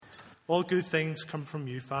All good things come from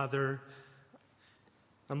you, Father,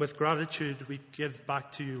 and with gratitude we give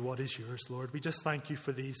back to you what is yours, Lord. We just thank you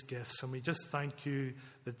for these gifts, and we just thank you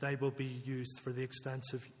that they will be used for the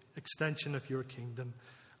extension of your kingdom,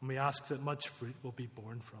 and we ask that much fruit will be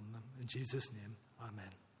born from them. In Jesus' name,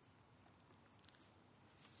 amen.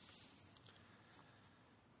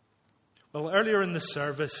 Well, earlier in the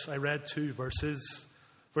service, I read two verses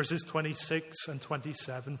 26 and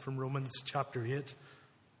 27 from Romans chapter 8.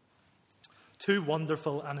 Two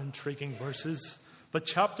wonderful and intriguing verses. But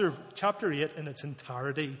chapter 8 in its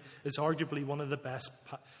entirety is arguably one of the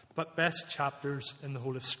best chapters in the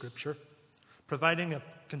whole of Scripture, providing a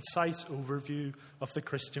concise overview of the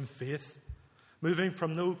Christian faith, moving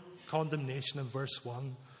from no condemnation in verse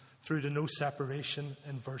 1 through to no separation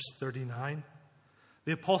in verse 39.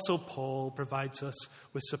 The Apostle Paul provides us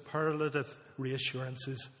with superlative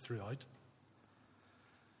reassurances throughout.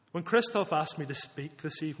 When Christoph asked me to speak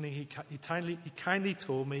this evening, he kindly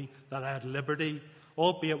told me that I had liberty,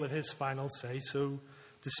 albeit with his final say-so,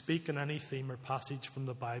 to speak on any theme or passage from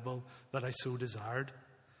the Bible that I so desired.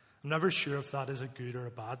 I'm never sure if that is a good or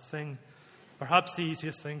a bad thing. Perhaps the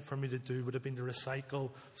easiest thing for me to do would have been to recycle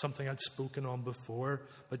something I'd spoken on before,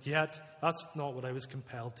 but yet that's not what I was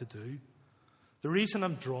compelled to do. The reason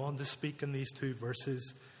I'm drawn to speak in these two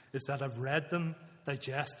verses is that I've read them,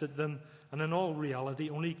 digested them, and in all reality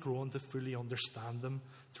only grown to fully understand them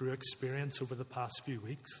through experience over the past few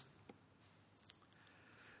weeks.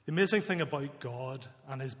 The amazing thing about God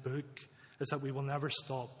and his book is that we will never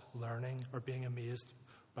stop learning or being amazed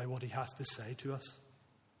by what he has to say to us.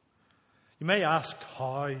 You may ask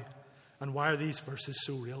how and why are these verses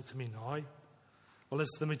so real to me now? Well, as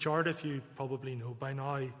the majority of you probably know by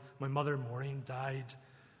now, my mother Maureen died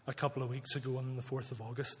a couple of weeks ago on the 4th of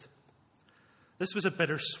August. This was a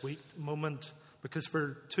bittersweet moment because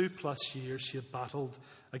for 2+ years she had battled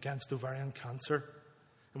against ovarian cancer,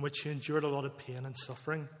 in which she endured a lot of pain and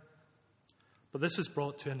suffering. But this was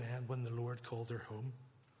brought to an end when the Lord called her home.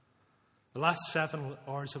 The last 7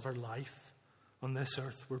 hours of her life on this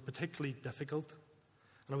earth were particularly difficult,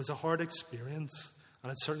 and it was a hard experience,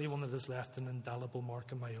 and it's certainly one that has left an indelible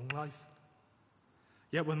mark in my own life.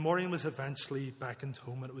 Yet when Maureen was eventually beckoned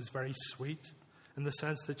home, it was very sweet, in the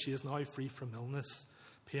sense that she is now free from illness,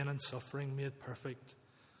 pain and suffering, made perfect,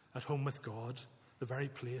 at home with God, the very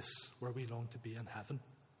place where we long to be in heaven.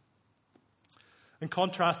 In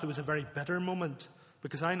contrast, it was a very bitter moment,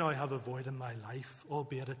 because I now have a void in my life,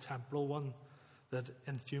 albeit a temporal one, that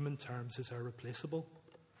in human terms is irreplaceable.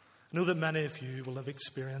 I know that many of you will have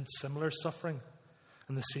experienced similar suffering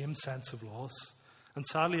and the same sense of loss, and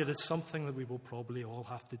sadly it is something that we will probably all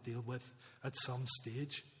have to deal with at some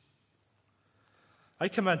stage. I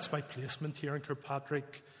commenced my placement here in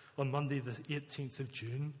Kirkpatrick on Monday the 18th of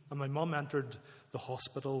June, and my mum entered the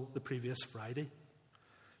hospital the previous Friday.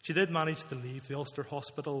 She did manage to leave the Ulster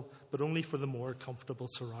Hospital, but only for the more comfortable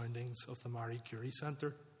surroundings of the Marie Curie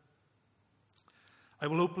Centre. I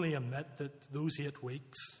will openly admit that those 8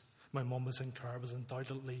 weeks my mum was in care was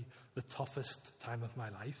undoubtedly the toughest time of my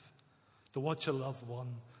life. To watch a loved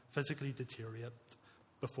one physically deteriorate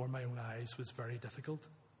before my own eyes was very difficult.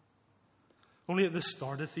 Only at the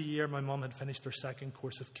start of the year, my mum had finished her 2nd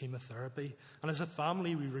course of chemotherapy, and as a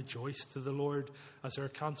family we rejoiced to the Lord as her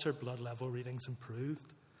cancer blood level readings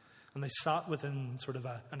improved, and they sat within sort of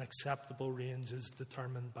an acceptable range as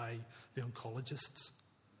determined by the oncologists.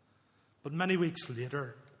 But many weeks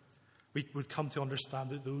later, we would come to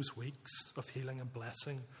understand that those weeks of healing and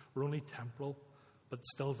blessing were only temporal, but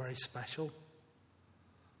still very special.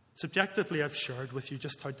 Subjectively, I've shared with you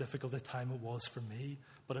just how difficult a time it was for me,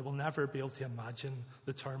 but I will never be able to imagine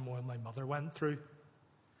the turmoil my mother went through.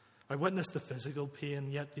 I witnessed the physical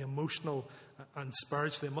pain, yet the emotional and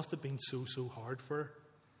spiritually it must have been so hard for her.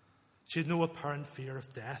 She had no apparent fear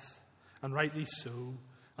of death, and rightly so,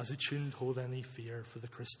 as it shouldn't hold any fear for the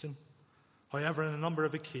Christian. However, on a number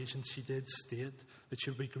of occasions she did state that she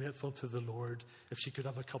would be grateful to the Lord if she could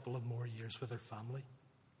have a couple of more years with her family.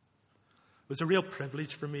 It was a real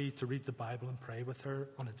privilege for me to read the Bible and pray with her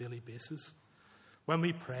on a daily basis. When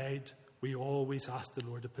we prayed, we always asked the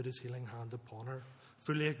Lord to put his healing hand upon her,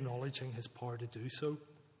 fully acknowledging his power to do so.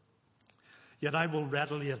 Yet I will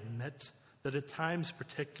readily admit that at times,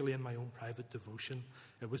 particularly in my own private devotion,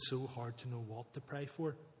 it was so hard to know what to pray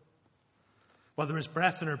for. While there was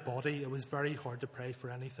breath in her body, it was very hard to pray for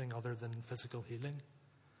anything other than physical healing.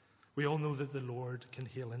 We all know that the Lord can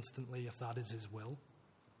heal instantly if that is his will.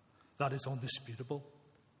 That is undisputable.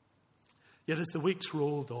 Yet as the weeks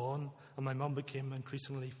rolled on and my mum became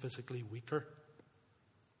increasingly physically weaker,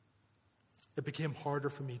 it became harder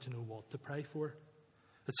for me to know what to pray for.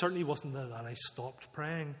 It certainly wasn't that I stopped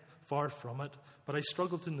praying Far from it, but I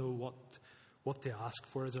struggle to know what to ask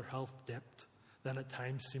for as her health dipped, then at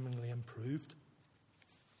times seemingly improved.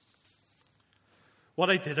 What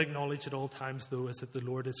I did acknowledge at all times, though, is that the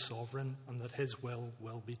Lord is sovereign and that his will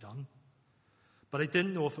be done. But I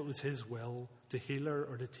didn't know if it was his will to heal her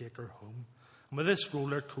or to take her home. And with this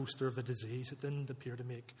roller coaster of a disease, it didn't appear to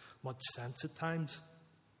make much sense at times.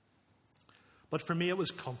 But for me, it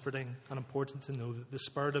was comforting and important to know that the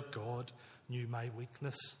Spirit of God knew my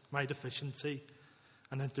weakness, my deficiency,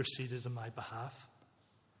 and interceded on my behalf.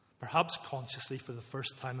 Perhaps consciously for the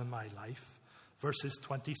first time in my life, verses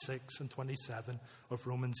 26 and 27 of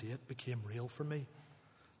Romans 8 became real for me.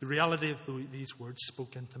 The reality of these words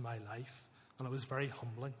spoke into my life, and it was very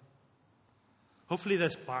humbling. Hopefully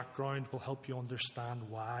this background will help you understand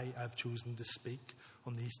why I've chosen to speak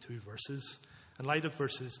on these two verses. In light of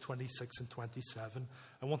verses 26 and 27,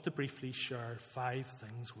 I want to briefly share 5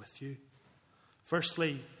 things with you.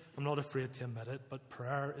 Firstly, I'm not afraid to admit it, but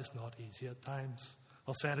prayer is not easy at times.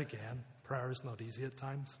 I'll say it again, prayer is not easy at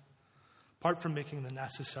times. Apart from making the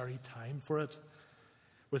necessary time for it,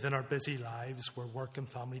 within our busy lives where work and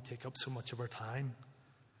family take up so much of our time,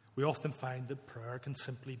 we often find that prayer can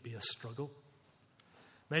simply be a struggle.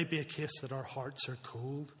 It may be a case that our hearts are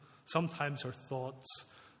cold. Sometimes our thoughts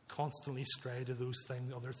constantly stray to those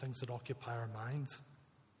things, other things that occupy our minds.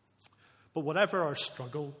 But whatever our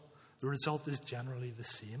struggle, the result is generally the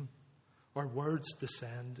same. Our words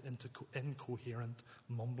descend into incoherent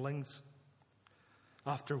mumblings,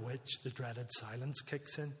 after which the dreaded silence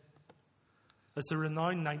kicks in. As the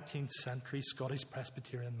renowned 19th century Scottish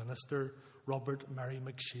Presbyterian minister Robert Mary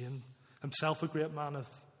McShane, himself a great man of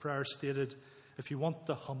prayer, stated, "If you want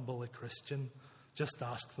to humble a Christian, just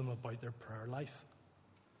ask them about their prayer life."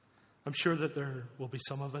 I'm sure that there will be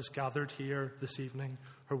some of us gathered here this evening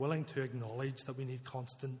who are willing to acknowledge that we need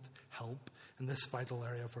constant help in this vital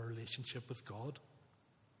area of our relationship with God.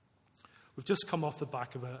 We've just come off the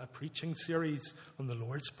back of a preaching series on the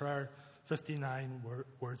Lord's Prayer, 59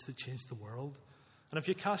 words that changed the world. And if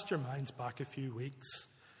you cast your minds back a few weeks,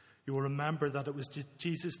 you will remember that it was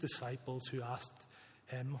Jesus' disciples who asked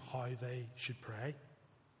him how they should pray.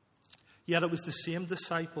 Yet it was the same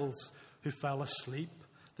disciples who fell asleep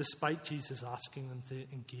despite Jesus asking them to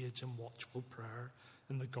engage in watchful prayer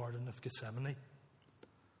in the Garden of Gethsemane.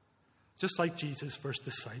 Just like Jesus' first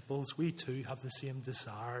disciples, we too have the same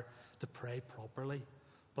desire to pray properly,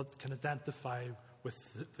 but can identify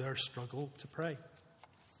with their struggle to pray.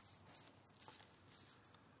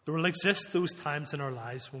 There will exist those times in our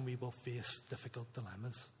lives when we will face difficult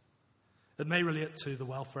dilemmas. It may relate to the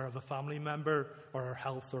welfare of a family member or our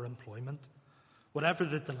health or employment. Whatever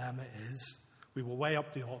the dilemma is, we will weigh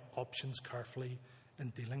up the options carefully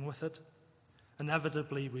in dealing with it.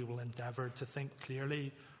 Inevitably, we will endeavour to think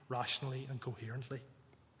clearly, rationally, and coherently.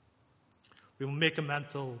 We will make a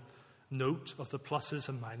mental note of the pluses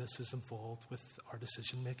and minuses involved with our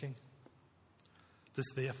decision making. Does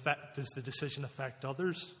the decision affect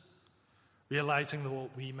others? Realising that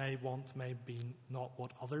what we may want may be not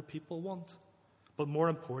what other people want, but more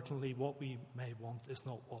importantly, what we may want is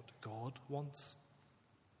not what God wants.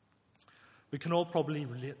 We can all probably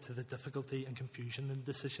relate to the difficulty and confusion in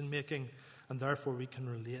decision making, and therefore we can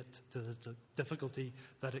relate to the difficulty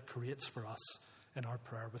that it creates for us in our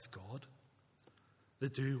prayer with God. The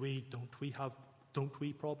do we, don't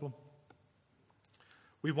we problem.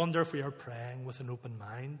 We wonder if we are praying with an open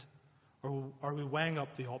mind, or are we weighing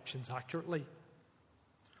up the options accurately?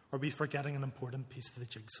 Are we forgetting an important piece of the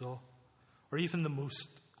jigsaw? Or even the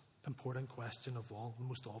most important question of all, the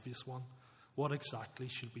most obvious one, what exactly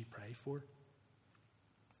should we pray for?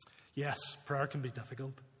 Yes, prayer can be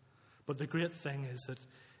difficult, but the great thing is that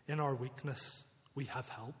in our weakness, we have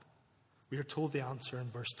help. We are told the answer in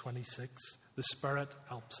verse 26. The Spirit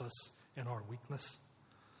helps us in our weakness.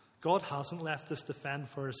 God hasn't left us to fend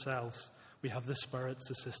for ourselves. We have the Spirit's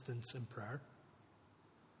assistance in prayer.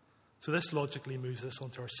 So this logically moves us on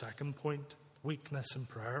to our second point, weakness in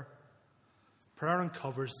prayer. Prayer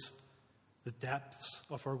uncovers the depths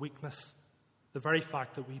of our weakness. The very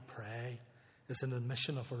fact that we pray is an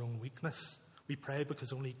admission of our own weakness. We pray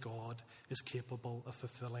because only God is capable of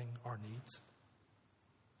fulfilling our needs.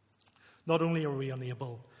 Not only are we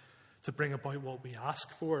unable to bring about what we ask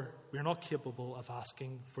for, we are not capable of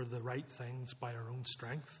asking for the right things by our own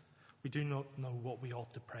strength. We do not know what we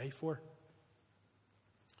ought to pray for.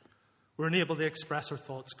 We're unable to express our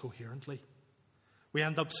thoughts coherently. We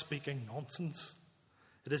end up speaking nonsense.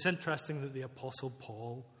 It is interesting that the Apostle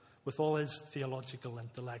Paul, with all his theological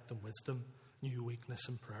intellect and wisdom, knew weakness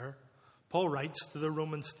in prayer. Paul writes to the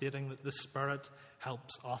Romans stating that the Spirit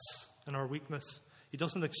helps us in our weakness. He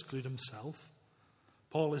doesn't exclude himself.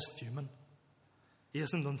 Paul is human. He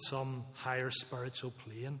isn't on some higher spiritual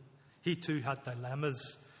plane. He too had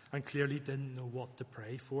dilemmas and clearly didn't know what to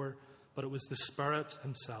pray for, but it was the Spirit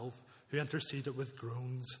himself who interceded with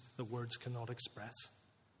groans that words cannot express.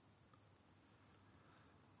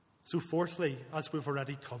 So fourthly, as we've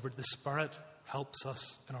already covered, the Spirit helps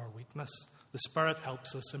us in our weakness. The Spirit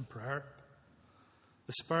helps us in prayer.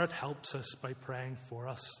 The Spirit helps us by praying for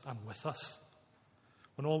us and with us.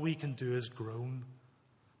 When all we can do is groan,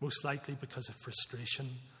 most likely because of frustration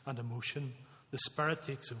and emotion, the Spirit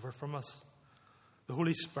takes over from us. The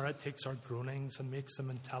Holy Spirit takes our groanings and makes them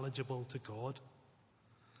intelligible to God.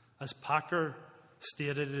 As Packer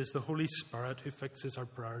stated, it is the Holy Spirit who fixes our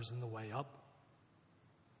prayers on the way up.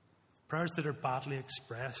 Prayers that are badly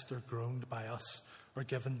expressed or groaned by us are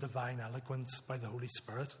given divine eloquence by the Holy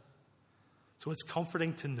Spirit. So it's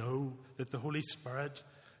comforting to know that the Holy Spirit,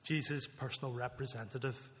 Jesus' personal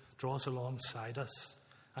representative, draws alongside us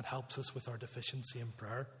and helps us with our deficiency in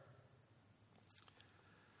prayer.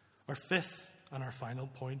 Our fifth and our final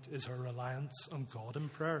point is our reliance on God in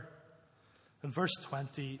prayer. In verse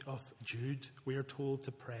 20 of Jude, we are told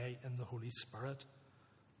to pray in the Holy Spirit.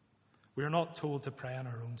 We are not told to pray in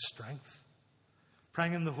our own strength.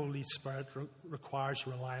 Praying in the Holy Spirit requires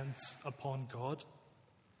reliance upon God,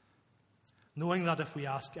 knowing that if we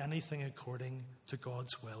ask anything according to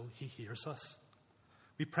God's will, he hears us.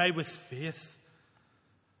 We pray with faith,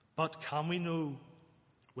 but can we know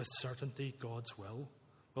with certainty God's will?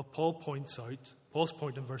 Well, Paul's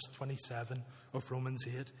point in verse 27 of Romans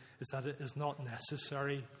 8 is that it is not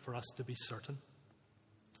necessary for us to be certain.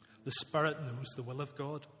 The Spirit knows the will of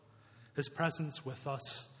God. His presence with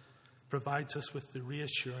us provides us with the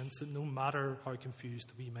reassurance that no matter how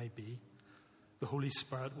confused we may be, the Holy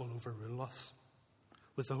Spirit will overrule us.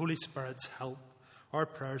 With the Holy Spirit's help, our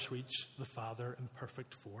prayers reach the Father in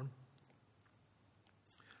perfect form.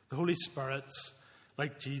 The Holy Spirit's,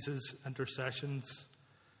 like Jesus' intercessions,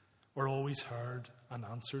 are always heard and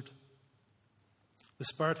answered. The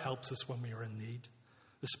Spirit helps us when we are in need.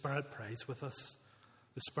 The Spirit prays with us.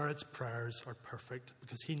 The Spirit's prayers are perfect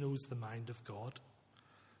because he knows the mind of God.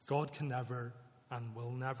 God can never and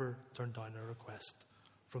will never turn down a request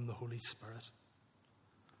from the Holy Spirit.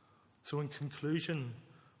 So in conclusion,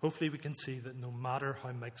 hopefully we can see that no matter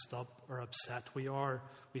how mixed up or upset we are,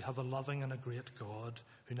 we have a loving and a great God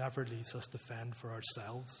who never leaves us to fend for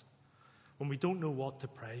ourselves. When we don't know what to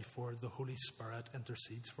pray for, the Holy Spirit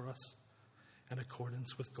intercedes for us in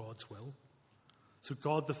accordance with God's will. So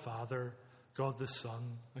God the Father, God the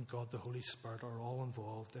Son, and God the Holy Spirit are all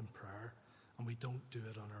involved in prayer, and we don't do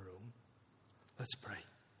it on our own. Let's pray.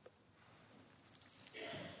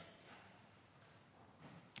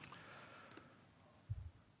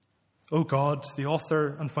 O God, the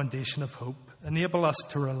author and foundation of hope, enable us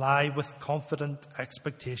to rely with confident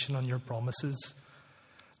expectation on your promises,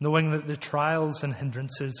 knowing that the trials and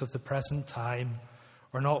hindrances of the present time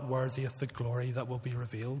are not worthy of the glory that will be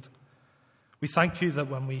revealed. We thank you that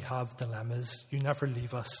when we have dilemmas, you never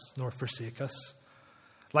leave us nor forsake us.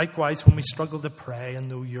 Likewise, when we struggle to pray and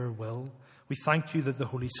know your will, we thank you that the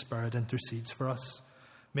Holy Spirit intercedes for us,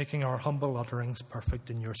 making our humble utterings perfect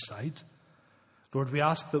in your sight. Lord, we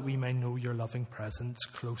ask that we may know your loving presence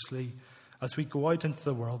closely as we go out into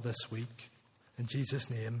the world this week. In Jesus'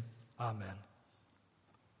 name, amen.